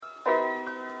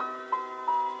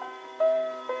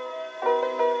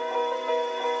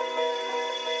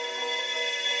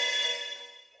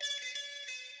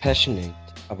passionate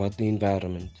about the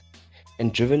environment,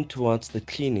 and driven towards the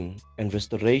cleaning and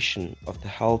restoration of the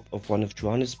health of one of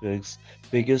Johannesburg's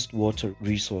biggest water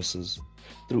resources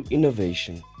through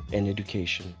innovation and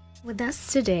education. With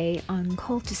us today on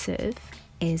Call to Serve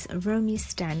is Romy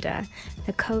Stander,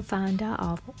 the co-founder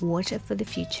of Water for the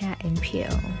Future NPO.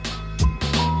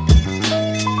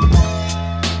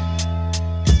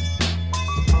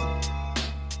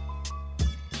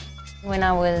 When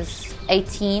I was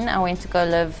 18, I went to go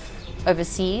live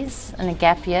overseas in a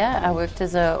gap year. I worked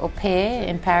as a au pair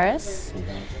in Paris,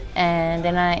 and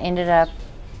then I ended up,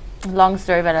 long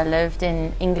story, but I lived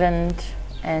in England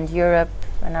and Europe,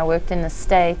 and I worked in the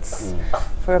States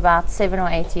for about 7 or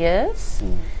 8 years.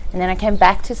 And then I came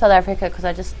back to South Africa because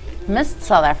I just missed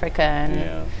South Africa.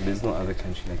 And there's no other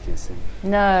country like you said.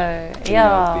 No,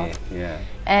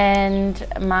 And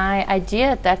my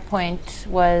idea at that point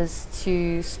was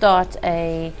to start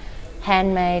a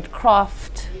handmade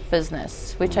craft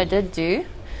business, which I did do.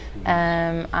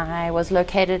 I was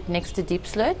located next to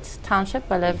Diepsloot Township.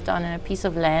 I lived on a piece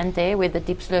of land there where the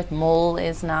Diepsloot Mall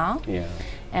is now.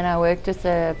 And I worked with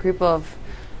a group of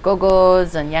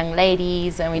gogos and young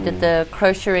ladies, and we did the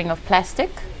crocheting of plastic.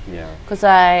 Because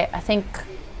I think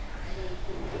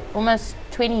almost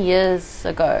 20 years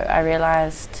ago I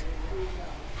realized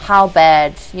how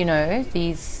bad,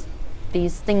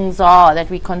 these things are that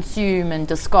we consume and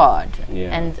discard,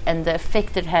 and the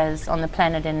effect it has on the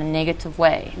planet in a negative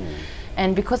way.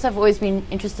 And because I've always been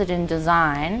interested in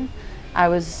design, I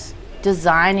was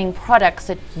designing products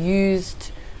that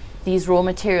used these raw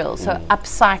materials, so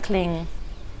upcycling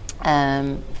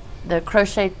the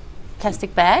crochet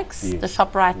plastic bags, the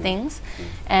ShopRite things,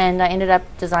 and I ended up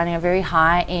designing a very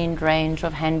high-end range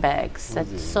of handbags that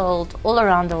sold all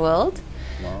around the world.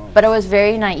 But I was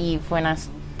very naive when I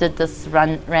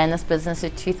ran this business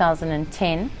in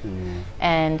 2010,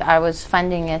 and I was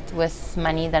funding it with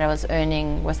money that I was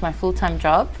earning with my full-time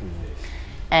job,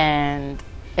 and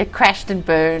it crashed and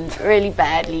burned really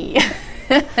badly.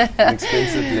 An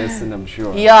expensive lesson, I'm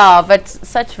sure. Yeah, but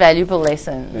such valuable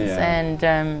lessons,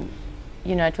 and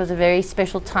it was a very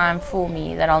special time for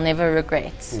me that I'll never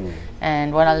regret,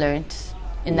 and what I learned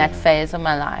in that phase of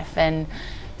my life. And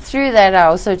through that, I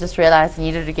also just realized I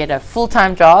needed to get a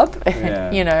full-time job,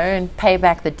 and pay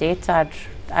back the debt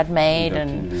I'd made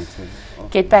and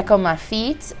get back on my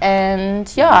feet. And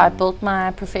I built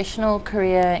my professional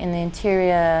career in the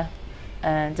interior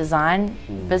design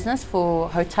business for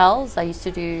hotels. I used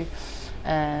to do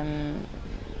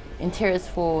interiors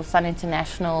for Sun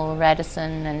International,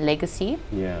 Radisson, and Legacy.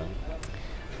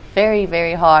 Very,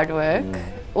 very hard work.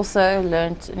 Also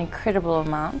learned an incredible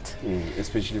amount.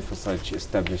 Especially for such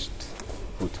established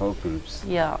hotel groups.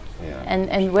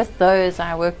 And with those,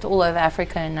 I worked all over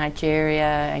Africa, in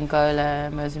Nigeria,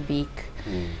 Angola, Mozambique,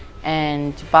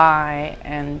 and Dubai.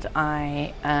 And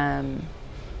I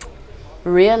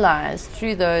realized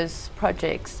through those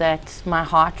projects that my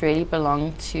heart really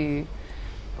belonged to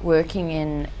working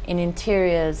in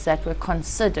interiors that were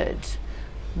considered,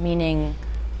 meaning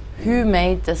who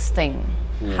made this thing,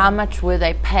 how much were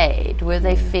they paid, were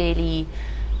they fairly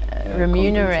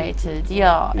remunerated,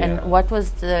 and what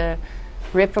was the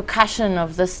repercussion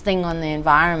of this thing on the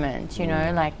environment,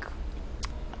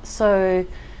 so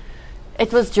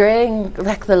it was during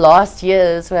the last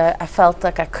years where I felt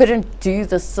like I couldn't do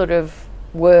this sort of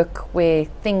work where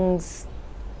things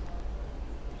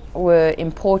were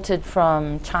imported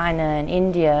from China and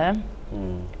India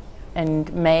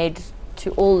and made to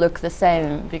all look the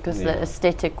same, because the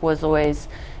aesthetic was always,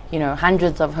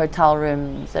 hundreds of hotel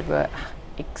rooms that were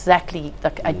exactly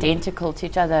identical to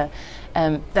each other.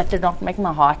 That did not make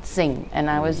my heart sing, and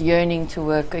I was yearning to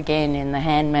work again in the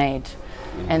handmade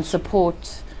and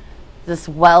support this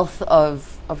wealth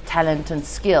of talent and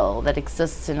skill that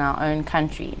exists in our own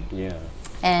country.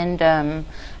 And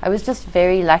I was just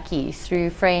very lucky through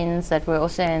friends that were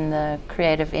also in the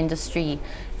creative industry.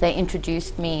 They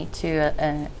introduced me to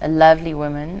a lovely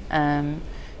woman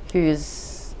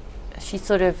she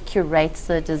sort of curates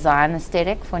the design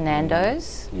aesthetic for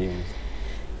Nando's.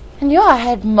 And I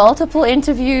had multiple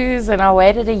interviews, and I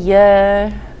waited a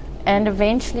year, and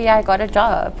eventually I got a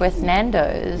job with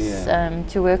Nando's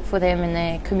to work for them in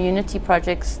their community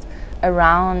projects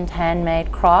around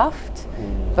handmade craft,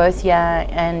 both here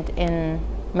and in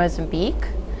Mozambique.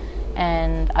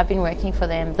 And I've been working for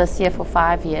them this year for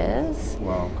 5 years.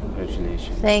 Wow,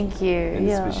 congratulations. Thank you. And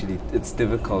especially, it's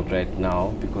difficult right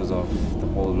now because of the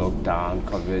whole lockdown,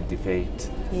 COVID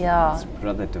effect. It's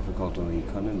rather difficult on the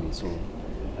economy. So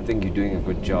I think you're doing a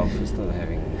good job for still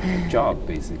having a job,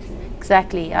 basically.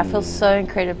 Exactly. I feel so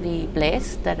incredibly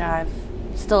blessed that I've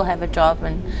still have a job,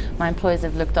 and my employers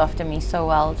have looked after me so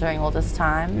well during all this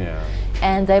time. Yeah.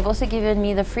 And they've also given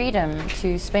me the freedom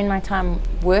to spend my time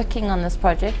working on this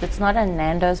project. It's not a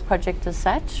Nando's project as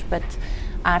such, but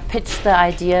I pitched the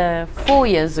idea 4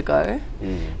 years ago,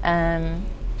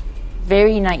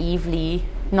 very naively,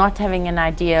 not having an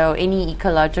idea or any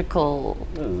ecological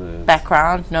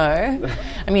background, no.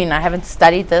 I mean, I haven't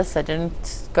studied this, I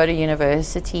didn't go to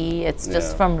university. It's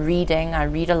just from reading. I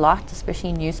read a lot,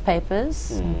 especially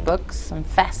newspapers and books. I'm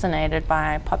fascinated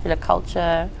by popular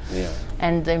culture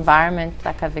and the environment,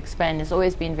 like I've explained, has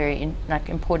always been very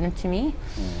important to me.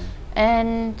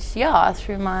 And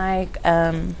through my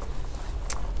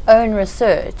own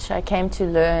research, I came to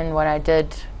learn what I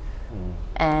did.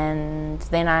 And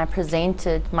then I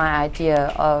presented my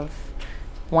idea of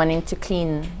wanting to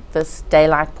clean this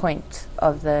daylight point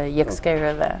of the Jukskei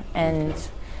River. And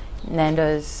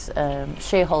Nando's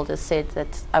shareholders said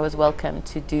that I was welcome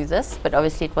to do this, but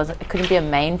obviously it couldn't be a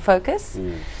main focus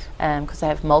because I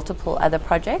have multiple other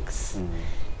projects.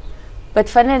 But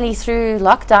funnily, through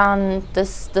lockdown,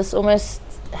 this almost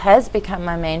has become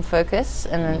my main focus,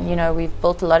 and we've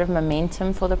built a lot of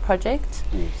momentum for the project.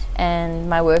 And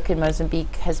my work in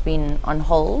Mozambique has been on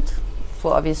hold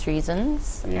for obvious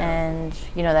reasons, and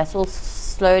that's all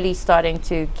slowly starting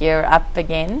to gear up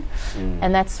again,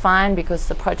 and that's fine because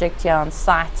the project here on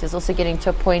site is also getting to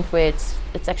a point where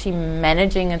it's actually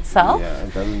managing itself. Yeah,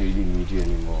 it doesn't really need you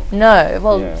anymore.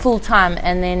 No, full time.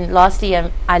 And then lastly,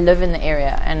 I live in the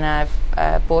area, and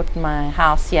I've bought my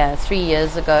house here 3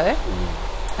 years ago.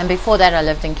 And before that, I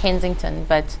lived in Kensington.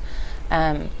 But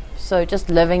so just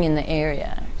living in the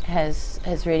area has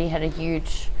really had a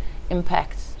huge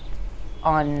impact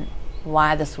on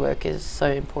why this work is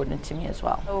so important to me as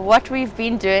well. So what we've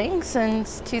been doing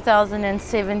since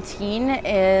 2017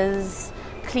 is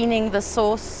cleaning the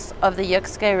source of the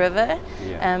Jukskei River,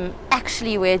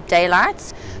 actually where it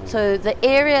daylights. So the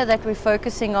area that we're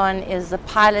focusing on is the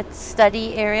pilot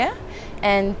study area.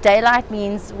 And daylight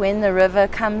means when the river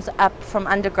comes up from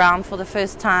underground for the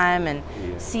first time and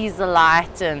sees the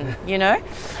light, and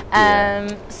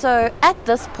so at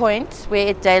this point where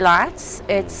it daylights,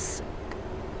 it's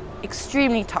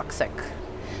extremely toxic.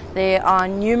 There are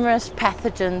numerous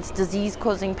pathogens,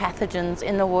 disease-causing pathogens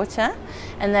in the water,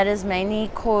 and that is mainly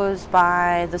caused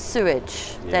by the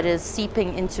sewage that is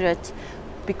seeping into it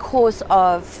because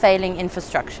of failing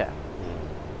infrastructure.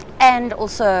 And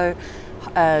also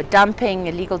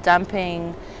illegal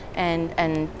dumping,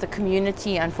 and the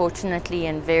community, unfortunately,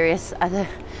 and various other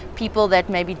people that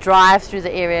maybe drive through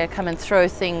the area come and throw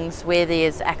things where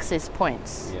there's access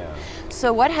points.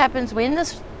 So what happens when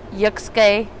this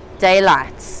Jukskei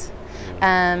daylights?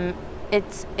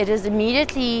 It is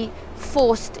immediately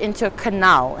forced into a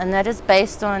canal, and that is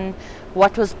based on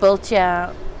what was built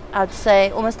here, I'd say,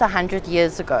 almost 100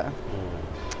 years ago.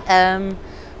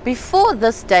 Before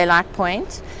this daylight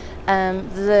point,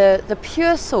 the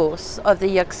pure source of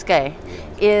the Jukskei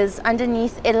is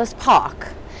underneath Ellis Park,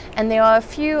 and there are a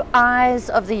few eyes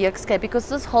of the Jukskei because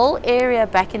this whole area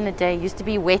back in the day used to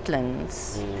be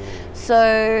wetlands.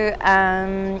 So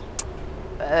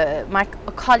my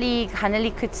colleague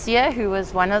Haneli Kutsia, who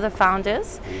was one of the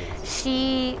founders,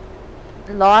 she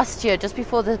last year, just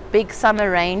before the big summer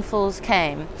rainfalls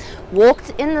came,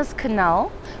 walked in this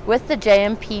canal with the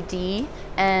JMPD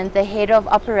and the head of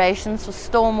operations for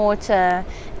stormwater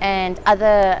and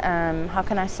other,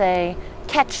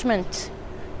 catchment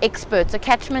experts. A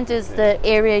catchment is the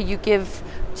area you give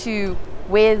to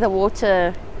where the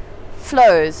water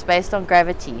flows based on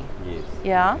gravity.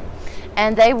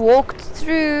 And they walked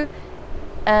through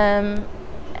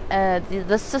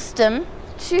the system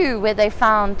to where they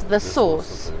found the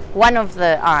source, one of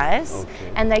the eyes,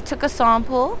 and they took a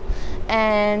sample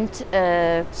and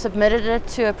submitted it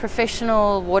to a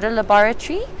professional water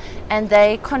laboratory, and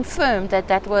they confirmed that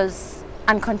that was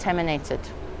uncontaminated.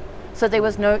 So there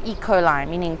was no E. coli,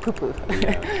 meaning poo-poo,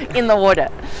 in the water.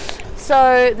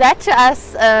 So that to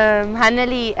us,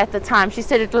 Haneli at the time, she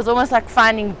said it was almost like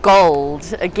finding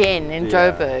gold again in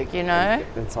Joburg,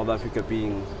 And South Africa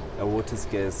being a water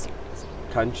scarce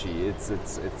country, it's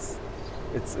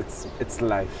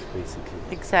life basically.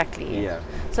 Exactly.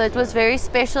 So it was very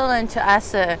special, and to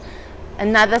us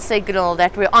another signal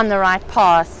that we're on the right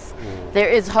path. There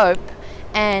is hope,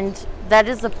 and that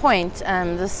is the point.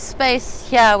 The space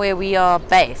here where we are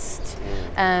based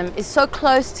is so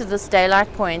close to this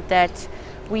daylight point that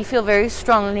we feel very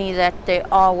strongly that there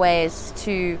are ways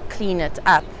to clean it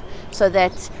up so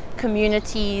that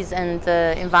communities and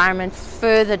the environment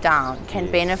further down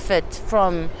can benefit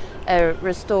from a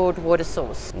restored water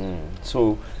source.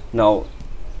 So now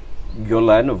your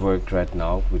line of work right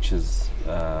now, which is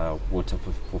Water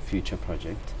for Future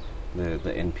project, the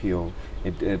NPO,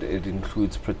 it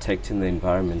includes protecting the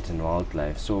environment and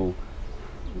wildlife. So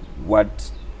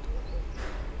what,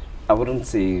 I wouldn't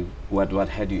say what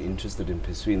had you interested in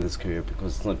pursuing this career,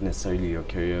 because it's not necessarily your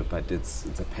career, but it's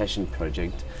a passion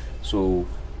project. So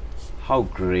how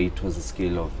great was the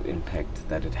scale of impact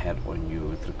that it had on you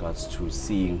with regards to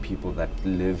seeing people that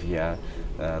live here,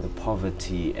 the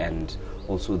poverty, and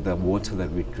also the water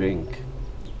that we drink?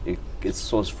 It's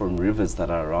sourced from rivers that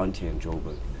are around here in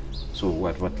Joburg. So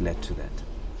what led to that?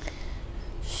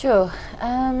 Sure.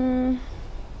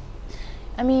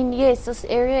 I mean, yes, this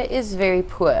area is very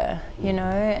poor, you know,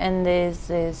 and there's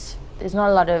not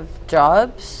a lot of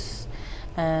jobs.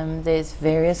 There's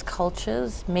various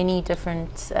cultures, many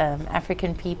different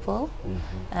African people,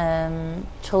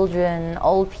 children,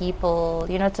 old people.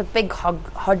 You know, it's a big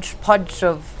hodgepodge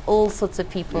of all sorts of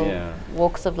people,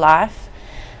 walks of life.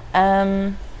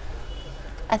 I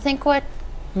think what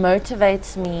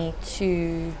motivates me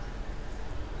to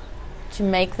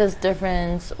make this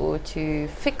difference, or to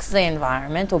fix the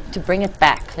environment, or to bring it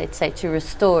back, let's say, to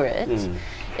restore it,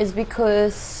 is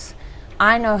because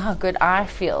I know how good I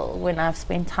feel when I've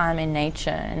spent time in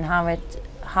nature, and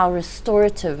how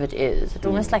restorative it is. It's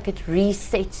almost like it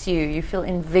resets you. You feel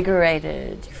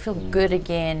invigorated. You feel good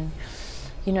again.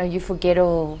 You know, you forget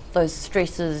all those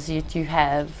stresses that you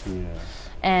have.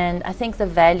 And I think the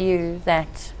value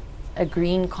that a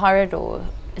green corridor,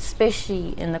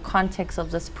 especially in the context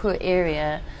of this poor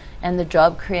area, and the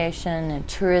job creation and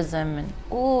tourism and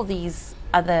all these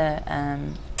other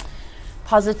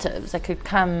positives that could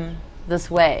come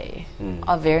this way,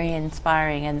 are very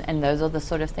inspiring, and those are the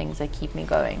sort of things that keep me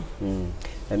going.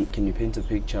 And can you paint a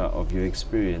picture of your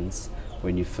experience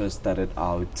when you first started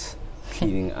out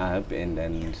cleaning up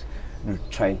and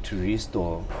trying to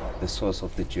restore the source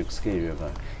of the Jukskei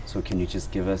River? So can you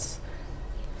just give us,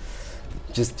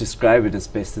 just describe it as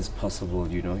best as possible,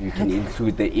 you know? You can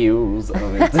include the eels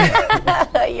of it.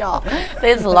 Yeah,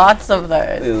 there's lots of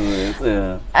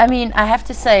those. I mean, I have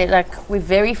to say, like, we're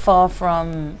very far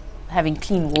from having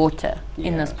clean water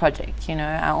in this project, you know?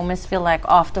 I almost feel like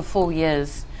after 4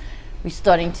 years, we're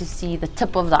starting to see the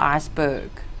tip of the iceberg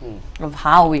of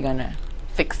how we're going to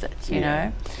fix it, you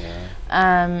know?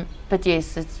 But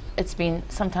yes, it's been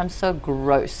sometimes so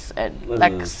gross, and I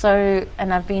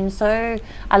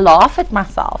laugh at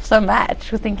myself so much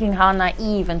for thinking how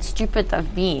naive and stupid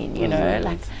I've been, you know,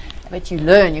 like, but you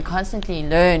learn, you're constantly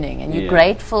learning, and you're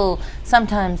grateful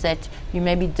sometimes that you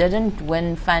maybe didn't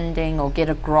win funding or get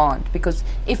a grant, because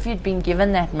if you'd been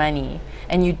given that money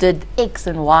and you did X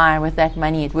and Y with that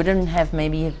money, it wouldn't have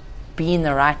maybe been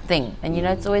the right thing. And you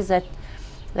know, it's always that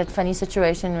funny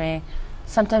situation where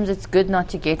sometimes it's good not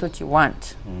to get what you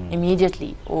want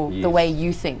immediately, or the way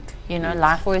you think. You know,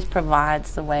 life always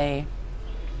provides the way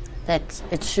that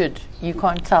it should. You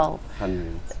can't tell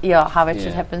how it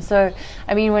should happen. So,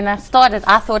 I mean, when I started,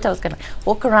 I thought I was going to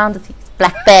walk around with these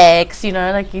black bags, you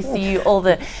know, like you see all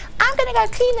the, I'm going to go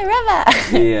clean the river.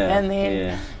 And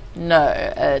then, no,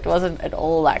 it wasn't at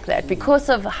all like that, because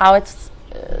of how it's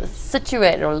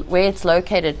situated, or where it's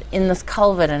located in this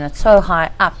culvert, and it's so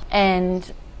high up.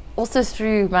 And also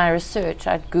through my research,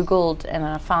 I googled and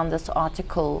I found this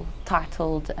article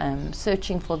titled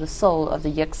Searching for the Soul of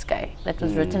the Jukskei, that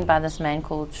was written by this man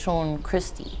called Sean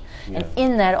Christie. And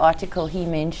in that article he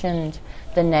mentioned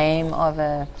the name of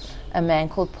a man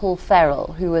called Paul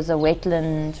Farrell, who was a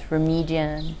wetland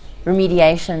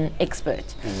remediation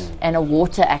expert and a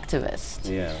water activist.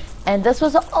 And this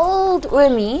was an old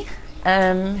Urmi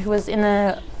who was in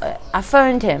I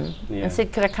phoned him and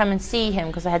said, could I come and see him,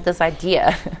 because I had this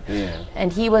idea.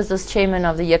 And he was this chairman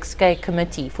of the Jukskei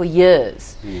committee for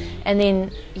years. And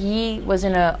then he was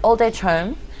in an old age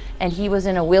home, and he was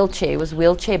in a wheelchair, was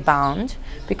wheelchair bound,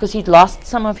 because he'd lost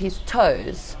some of his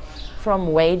toes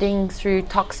from wading through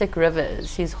toxic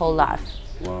rivers his whole life.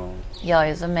 Wow. Yeah,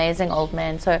 he's an amazing old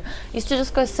man. So I used to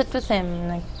just go sit with him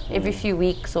like every few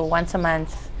weeks or once a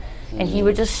month, and he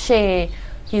would just share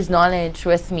his knowledge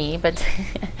with me, but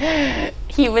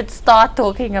he would start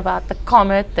talking about the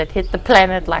comet that hit the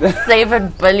planet like 7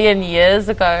 billion years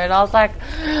ago, and I was like,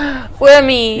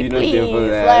 Wormy,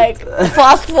 please, like,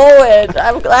 fast forward.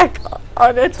 I'm like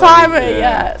on a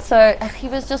timer, So he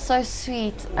was just so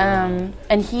sweet,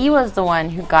 and he was the one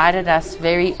who guided us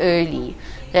very early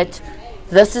that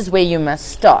this is where you must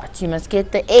start. You must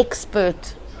get the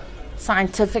expert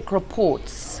scientific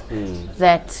reports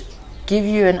that give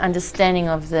you an understanding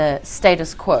of the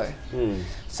status quo.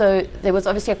 So there was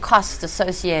obviously a cost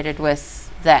associated with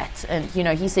that. And,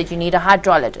 he said you need a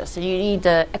hydrologist, and you need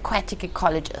an aquatic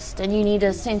ecologist, and you need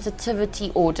a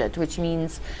sensitivity audit, which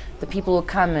means the people will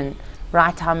come and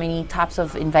write how many types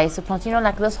of invasive plants,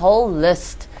 like this whole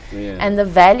list. Yeah. And the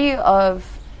value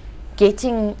of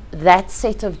getting that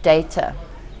set of data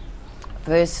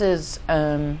versus,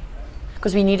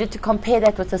 because we needed to compare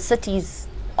that with the city's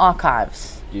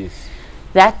archives. Yes.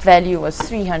 That value was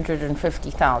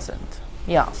 350,000.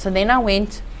 Yeah. So then I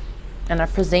went and I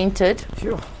presented.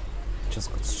 Phew.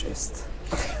 Just got stressed.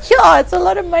 Yeah, it's a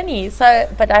lot of money. So,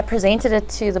 but I presented it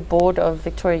to the board of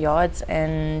Victoria Yards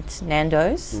and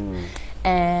Nando's.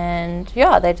 And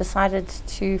yeah, they decided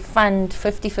to fund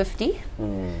 50-50.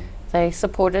 They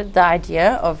supported the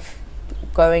idea of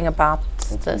going about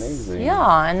this. Amazing.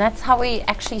 Yeah, and that's how we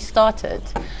actually started.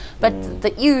 But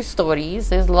the ewe stories,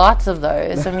 there's lots of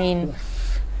those. I mean,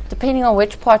 depending on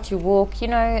which part you walk,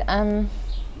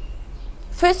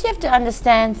 first you have to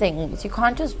understand things. You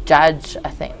can't just judge, I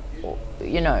think.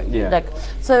 Yeah.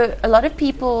 So a lot of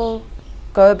people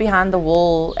go behind the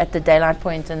wall at the daylight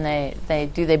point and they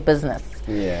do their business.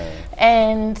 Yeah.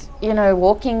 And,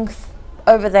 walking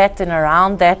over that and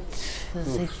around that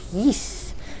is like,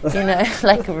 yeesh,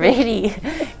 really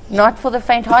not for the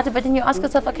faint-hearted. But then you ask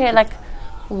yourself, okay,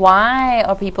 why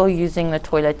are people using the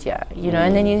toilet here?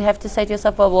 And then you have to say to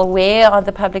yourself, well, where are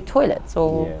the public toilets?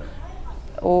 Or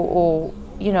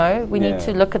we need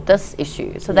to look at this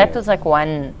issue. So that was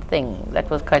one thing that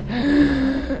was quite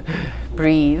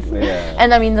breathe. Yeah.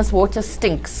 And I mean, this water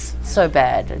stinks so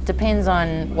bad. It depends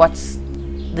on what's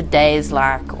the day is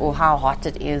like, or how hot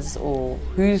it is, or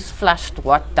who's flushed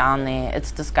what down there.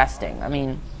 It's disgusting. I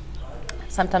mean,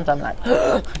 sometimes I'm like,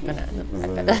 I'm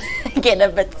gonna get a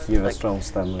bit. You have a strong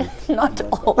stomach. Not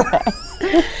always.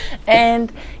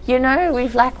 And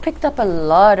we've picked up a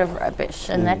lot of rubbish,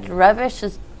 and that rubbish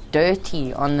is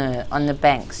dirty on the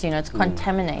banks. It's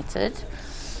contaminated.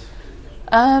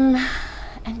 And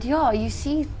you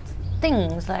see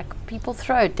things like people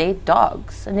throw dead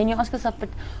dogs, and then you ask yourself, but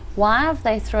why have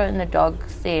they thrown the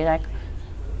dogs there?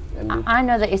 I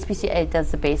know the SPCA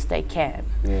does the best they can,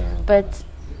 but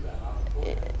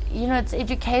it's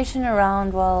education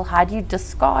around, well, how do you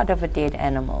discard of a dead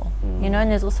animal? And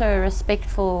there's also a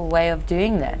respectful way of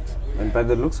doing that. And by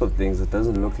the looks of things, it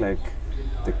doesn't look like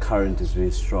the current is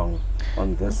very strong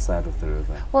on this side of the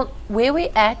river. Well, where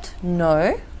we're at,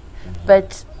 no.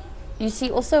 But you see,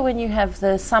 also when you have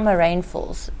the summer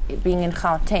rainfalls, being in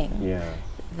Gauteng,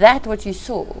 that what you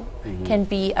saw can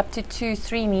be up to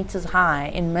 2-3 meters high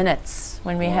in minutes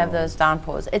when we have those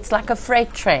downpours. It's like a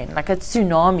freight train, like a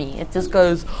tsunami. It just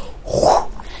goes,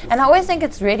 and I always think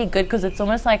it's really good because it's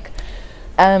almost like,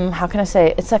 how can I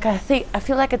say? It's like I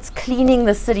feel like it's cleaning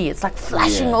the city. It's like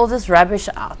flushing all this rubbish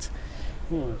out.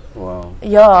 Wow.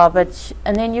 Yeah,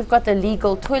 and then you've got the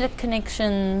legal toilet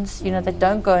connections, that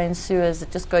don't go in sewers,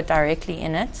 that just go directly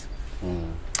in it.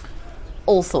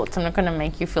 All sorts. I'm not going to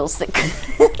make you feel sick.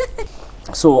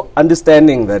 So,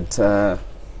 understanding that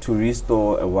to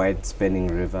restore a wide spanning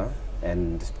river,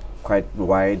 and quite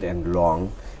wide and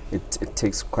long, it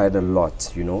takes quite a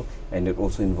lot, and it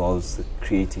also involves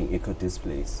creating eco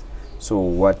displays. So,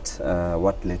 what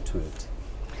led to it?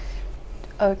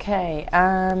 Okay.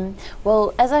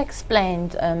 Well, as I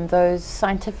explained, those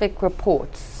scientific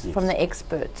reports from the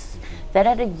experts, that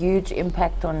had a huge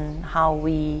impact on how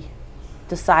we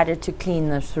decided to clean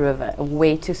this river,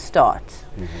 where to start.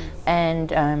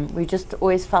 And we just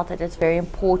always felt that it's very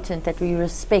important that we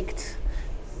respect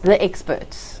the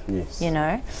experts,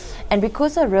 And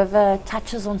because a river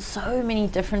touches on so many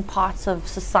different parts of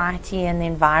society and the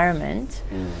environment,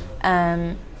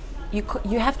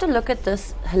 you have to look at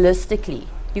this holistically.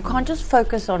 You can't just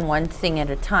focus on one thing at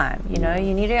a time,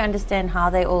 You need to understand how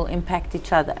they all impact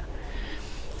each other.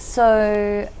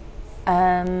 So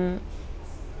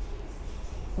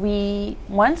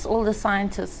once all the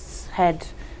scientists had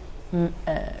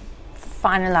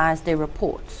finalized their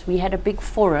reports, we had a big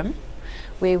forum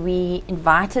where we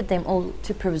invited them all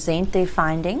to present their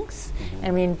findings,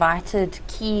 and we invited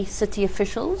key city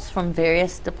officials from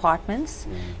various departments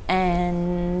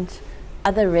and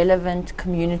other relevant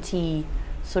community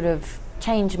sort of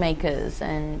change makers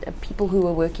and people who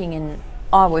are working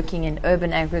in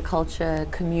urban agriculture,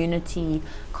 community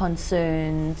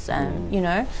concerns,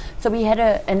 So we had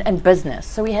and business.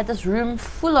 So we had this room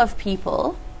full of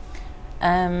people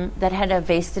that had a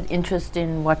vested interest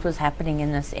in what was happening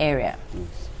in this area.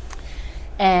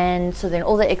 And so then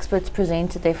all the experts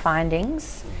presented their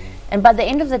findings. And by the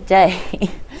end of the day,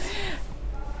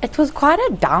 it was quite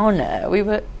a downer.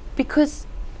 Because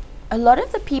a lot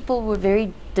of the people were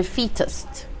very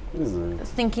defeatist,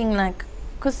 thinking like,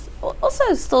 because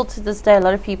also still to this day, a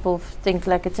lot of people think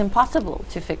like it's impossible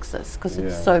to fix this because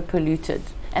it's so polluted,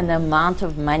 and the amount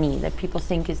of money that people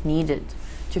think is needed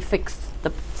to fix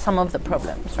some of the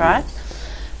problems, right?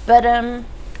 But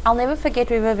I'll never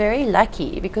forget, we were very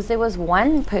lucky because there was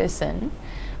one person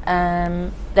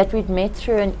that we'd met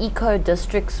through an eco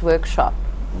districts workshop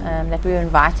that we were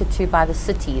invited to by the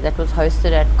city that was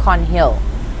hosted at Con Hill.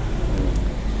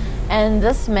 And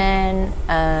this man,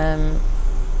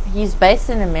 he's based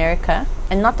in America,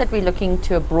 and not that we're looking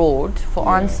to abroad for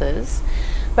answers,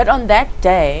 but on that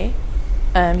day,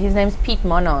 his name's Pete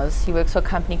Monos. He works for a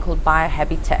company called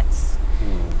Biohabitats.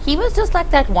 He was just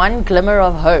like that one glimmer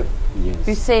of hope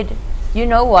who said, you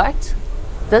know what,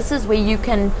 this is where you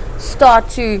can start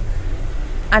to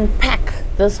unpack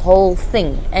this whole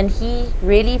thing. And he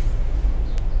really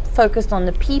focused on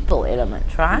the people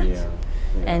element, right?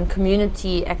 And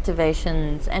community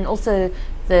activations, and also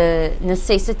the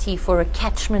necessity for a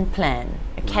catchment plan,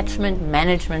 a catchment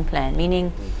management plan,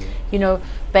 meaning, you know,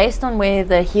 based on where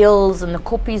the hills and the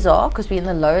koppies are, because we're in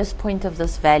the lowest point of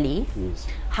this valley,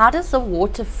 how does the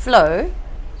water flow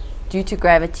due to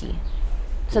gravity?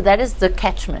 So that is the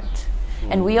catchment.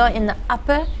 And we are in the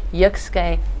upper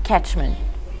Jukskei catchment.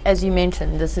 As you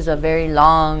mentioned, this is a very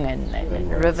long and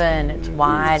river, and it's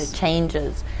wide, it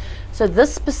changes. So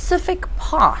this specific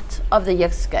part of the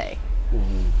Jukskei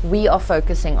we are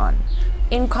focusing on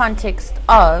in context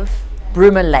of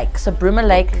Bruma Lake. So Bruma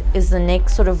Lake is the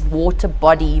next sort of water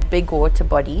body, big water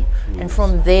body, and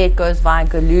from there it goes via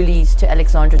Galulis to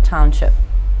Alexandra Township.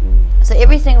 So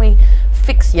everything we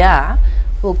fix here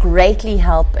will greatly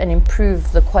help and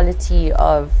improve the quality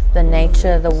of the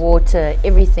nature, the water,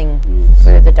 everything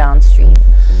further downstream.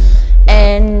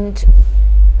 And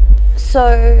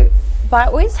so by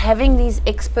always having these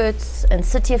experts and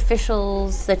city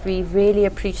officials that we really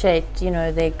appreciate, you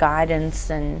know, their guidance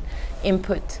and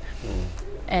input,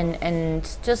 and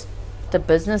just the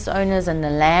business owners and the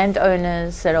land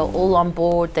owners that are all on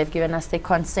board, they've given us their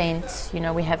consent, you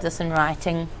know, we have this in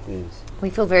writing. We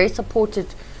feel very supported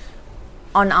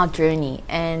on our journey,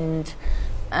 and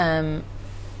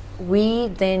we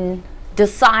then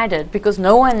decided, because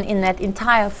no one in that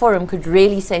entire forum could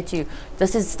really say to you,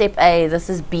 this is step A, this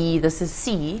is B, this is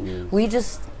C. We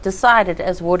just decided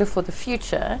as Water for the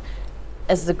Future,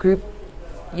 as the group,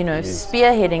 you know,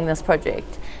 spearheading this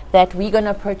project, that we're going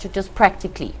to approach it just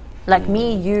practically. Like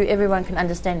me, you, everyone can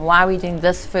understand why we're doing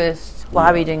this first,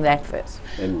 why we're doing that first.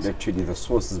 And actually the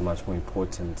source is much more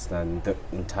important than the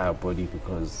entire body,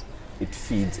 because it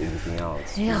feeds everything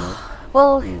else. You know?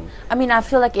 Well, I mean, I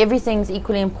feel like everything's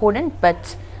equally important,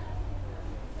 but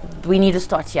we need to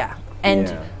start here.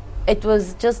 And it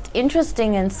was just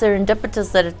interesting and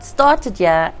serendipitous that it started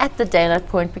here at the Daylight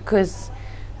Point, because,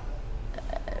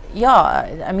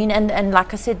 I mean, and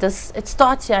like I said, it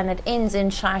starts here and it ends in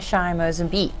Xai-Xai,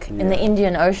 Mozambique, in the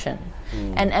Indian Ocean.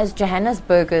 And as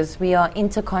Johannesburgers, we are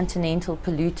intercontinental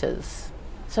polluters.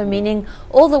 So meaning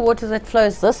all the water that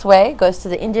flows this way goes to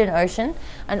the Indian Ocean,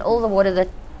 and all the water that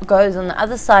goes on the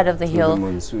other side of the hill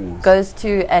goes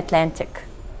to Atlantic.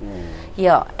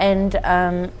 And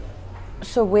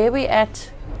so where we're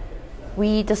at,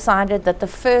 we decided that the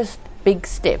first big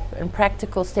step and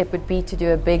practical step would be to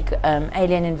do a big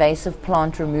alien invasive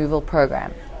plant removal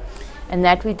program. And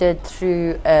that we did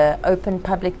through an open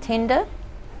public tender,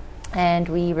 and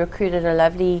we recruited a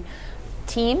lovely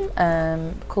team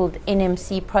called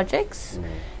NMC Projects,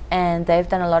 and they've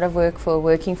done a lot of work for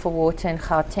Working for Water in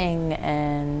Gauteng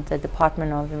and the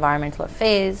Department of Environmental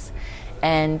Affairs.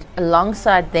 And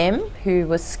alongside them, who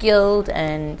was skilled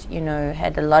and, you know,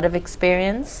 had a lot of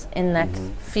experience in that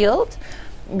field,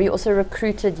 we also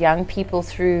recruited young people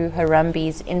through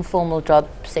Harambie's informal job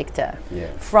sector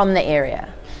from the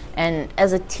area. And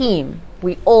as a team,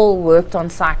 we all worked on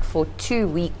site for 2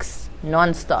 weeks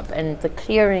non-stop, and the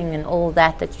clearing and all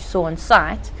that you saw on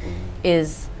site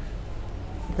is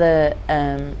the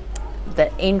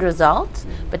end result.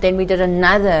 But then we did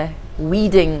another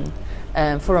weeding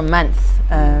for a month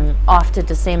after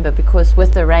December, because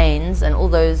with the rains and all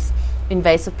those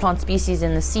invasive plant species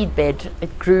in the seed bed,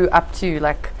 it grew up to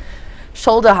like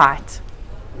shoulder height.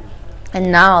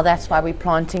 And now that's why we're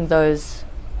planting those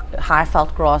high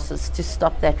felt grasses to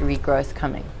stop that regrowth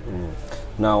coming.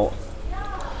 Now,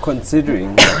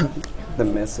 considering the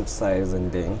massive size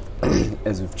and length,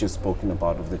 as we've just spoken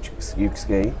about, of the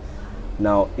Jukskei,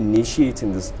 now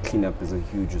initiating this cleanup is a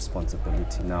huge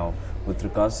responsibility. Now, with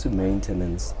regards to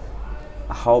maintenance,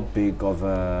 how big of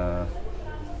a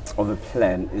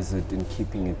plan is it in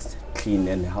keeping it clean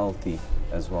and healthy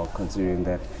as well, considering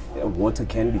that water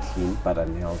can be clean but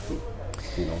unhealthy,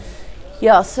 you know?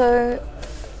 Yeah, so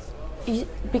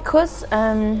Because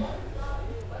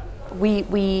we're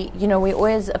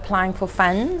always applying for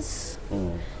funds,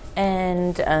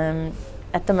 and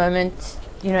at the moment,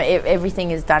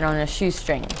 everything is done on a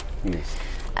shoestring. Yes.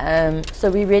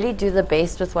 So we really do the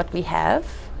best with what we have.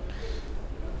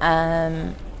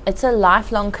 It's a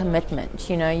lifelong commitment.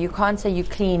 You can't say you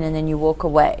clean and then you walk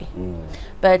away.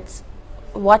 But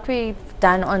what we've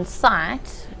done on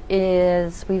site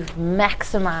is we've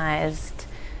maximized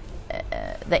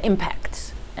the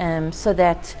impact, so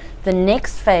that the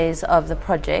next phase of the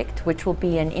project, which will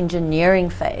be an engineering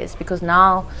phase, because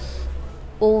now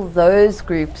all those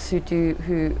groups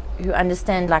who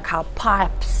understand like how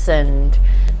pipes and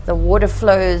the water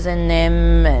flows in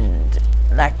them, and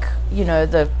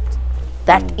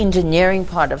that engineering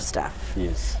part of stuff.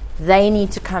 Yes. They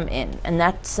need to come in, and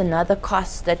that's another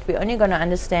cost that we're only going to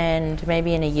understand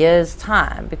maybe in a year's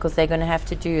time, because they're going to have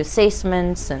to do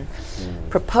assessments and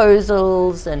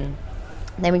proposals, and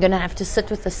then we're going to have to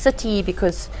sit with the city,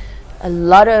 because a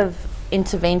lot of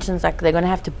interventions, like they're going to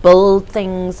have to build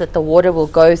things that the water will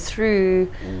go through.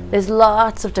 There's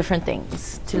lots of different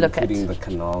things to look at. Including the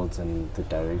canals and the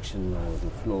direction or the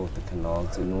flow of the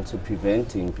canals, and also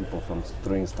preventing people from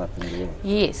throwing stuff in the air.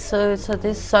 Yes, so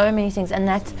there's so many things. And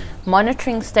that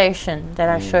monitoring station that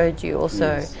I showed you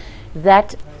also,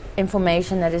 that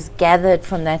information that is gathered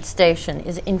from that station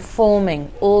is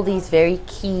informing all these very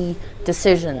key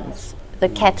decisions, the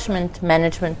catchment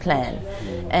management plan,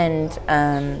 and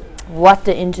what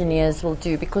the engineers will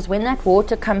do, because when that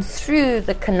water comes through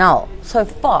the canal so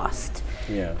fast,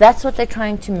 that's what they're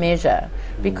trying to measure,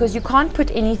 because you can't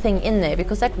put anything in there,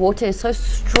 because that water is so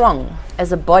strong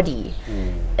as a body,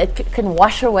 it can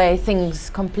wash away things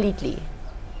completely.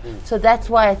 So that's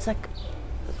why it's like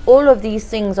all of these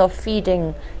things are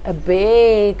feeding a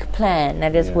big plan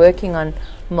that is working on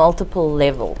multiple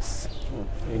levels.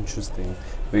 Interesting,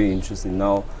 very interesting.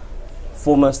 Now,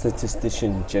 former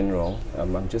statistician general,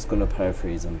 I'm just going to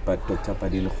paraphrase him, but Dr.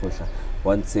 Padile Khosa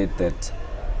once said that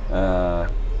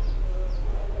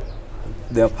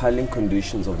the appalling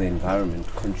conditions of the environment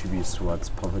contributes towards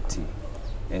poverty,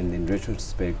 and in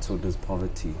retrospect, so does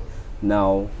poverty.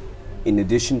 Now, in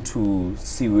addition to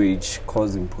sewage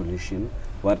causing pollution,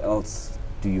 what else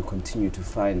do you continue to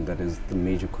find that is the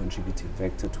major contributing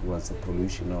factor towards the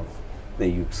pollution of the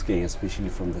UXK, especially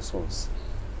from the source?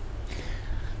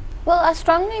 Well, I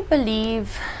strongly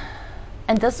believe,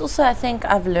 and this also I think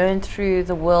I've learned through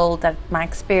the world, that my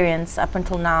experience up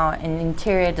until now in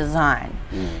interior design.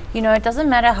 It doesn't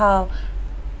matter how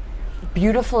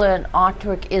beautiful an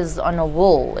artwork is on a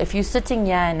wall. If you're sitting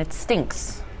here and it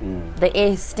stinks, the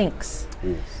air stinks.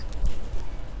 Yes.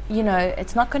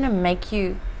 It's not going to make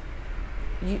you.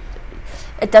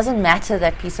 It doesn't matter,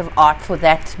 that piece of art, for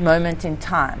that moment in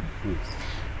time. Yes.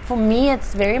 For me,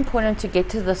 it's very important to get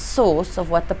to the source of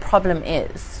what the problem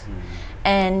is.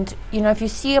 And, if you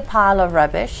see a pile of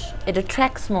rubbish, it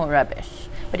attracts more rubbish.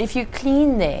 But if you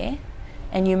clean there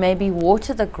and you maybe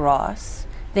water the grass,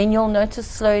 then you'll notice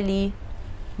slowly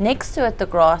next to it, the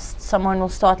grass, someone will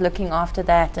start looking after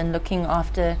that and looking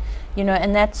after,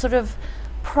 and that sort of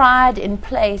pride in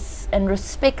place and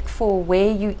respect for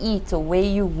where you eat or where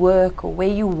you work or where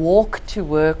you walk to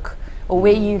work or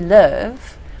where you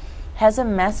live has a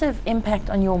massive impact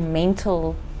on your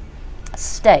mental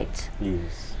state.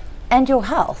 Yes. And your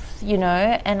health,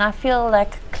 and I feel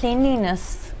like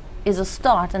cleanliness is a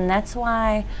start, and that's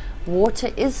why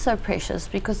water is so precious,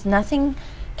 because nothing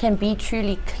can be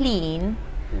truly clean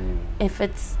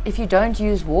if you don't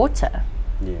use water.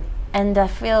 And I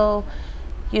feel,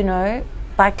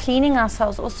 by cleaning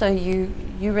ourselves also you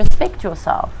respect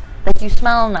yourself, that you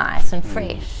smell nice and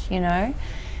fresh,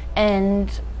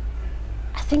 and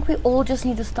I think we all just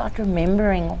need to start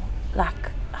remembering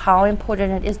like how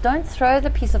important it is. Don't throw the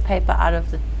piece of paper out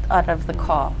of the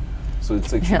car. So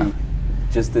it's actually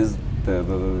just as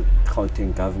the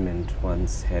Gauteng government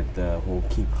once had the whole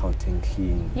Keep Gauteng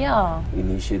Clean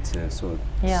initiative. So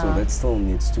that still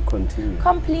needs to continue.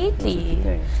 Completely.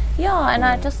 And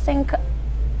I just think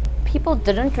people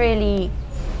didn't really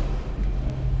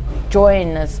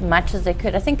join as much as they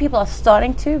could. I think people are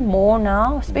starting to more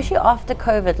now, especially after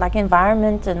COVID, like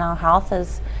environment and our health,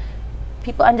 as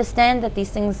people understand that these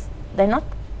things, they're not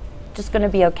just going to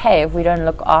be okay if we don't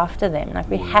look after them. Like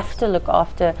we have to look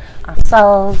after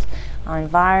ourselves, our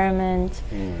environment,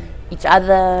 each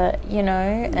other,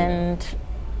 and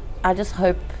I just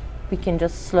hope we can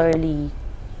just slowly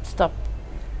stop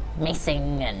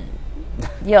messing and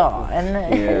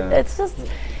it's just,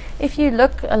 if you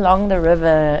look along the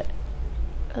river,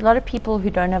 a lot of people who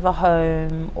don't have a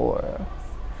home or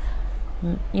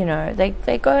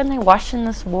they go and they wash in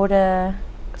this water.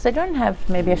 because they don't have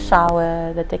maybe a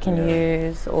shower that they can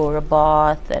use or a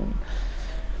bath, and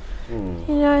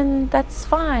you know, and that's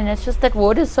fine. It's just that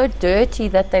water is so dirty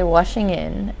that they're washing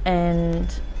in, and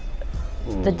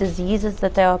the diseases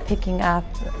that they are picking up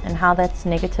and how that's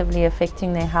negatively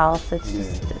affecting their health. It's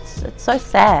just it's so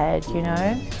sad, you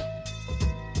know.